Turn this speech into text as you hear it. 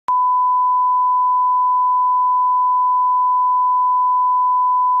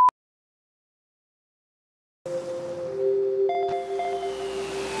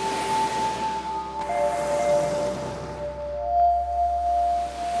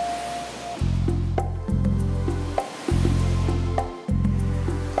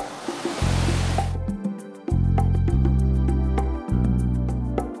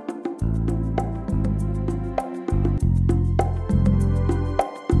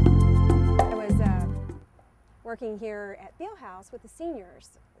working here at Bihl House with the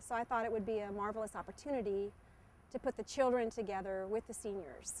seniors. So I thought it would be a marvelous opportunity to put the children together with the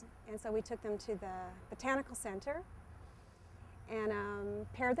seniors. And so we took them to the Botanical Center and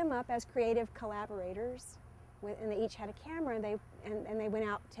paired them up as creative collaborators. And they each had a camera, and they went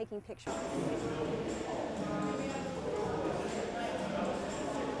out taking pictures.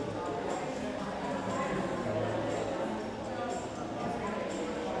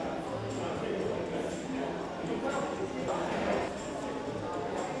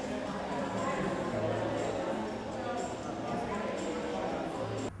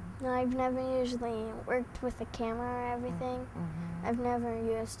 No, I've never usually worked with a camera or everything. I've never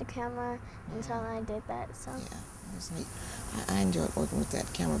used a camera until I did that, so. Yeah, it was neat. I enjoyed working with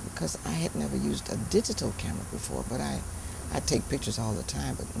that camera because I had never used a digital camera before, but I take pictures all the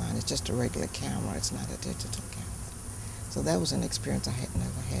time, but mine is just a regular camera. It's not a digital camera. So that was an experience I had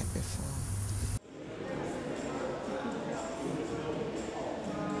never had before.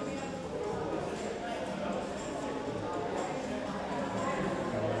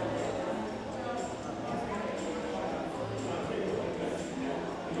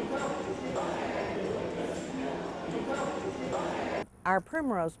 Our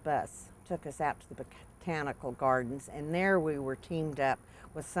Primrose bus took us out to the Botanical Gardens, and there we were teamed up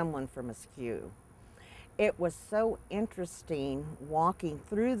with someone from Askew. It was so interesting walking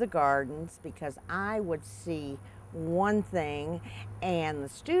through the gardens because I would see one thing and the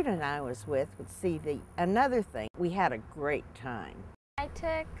student I was with would see another thing. We had a great time. I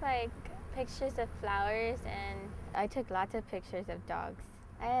took pictures of flowers, and I took lots of pictures of dogs.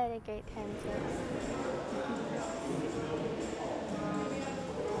 I had a great time too.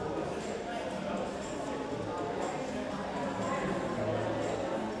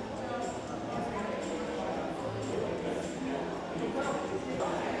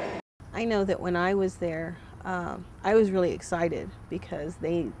 I know that when I was there, I was really excited because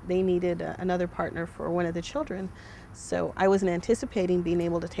they needed another partner for one of the children. So I wasn't anticipating being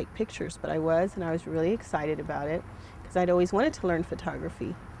able to take pictures, but I was, and I was really excited about it because I'd always wanted to learn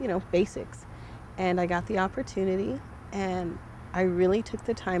photography, you know, basics. And I got the opportunity, and I really took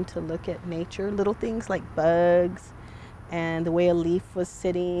the time to look at nature, little things like bugs and the way a leaf was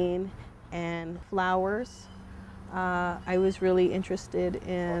sitting and flowers. I was really interested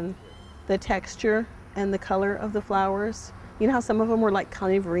in the texture and the color of the flowers. You know how some of them were like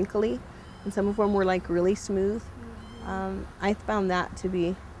kind of wrinkly and some of them were like really smooth? I found that to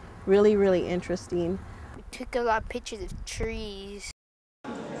be really, really interesting. We took a lot of pictures of trees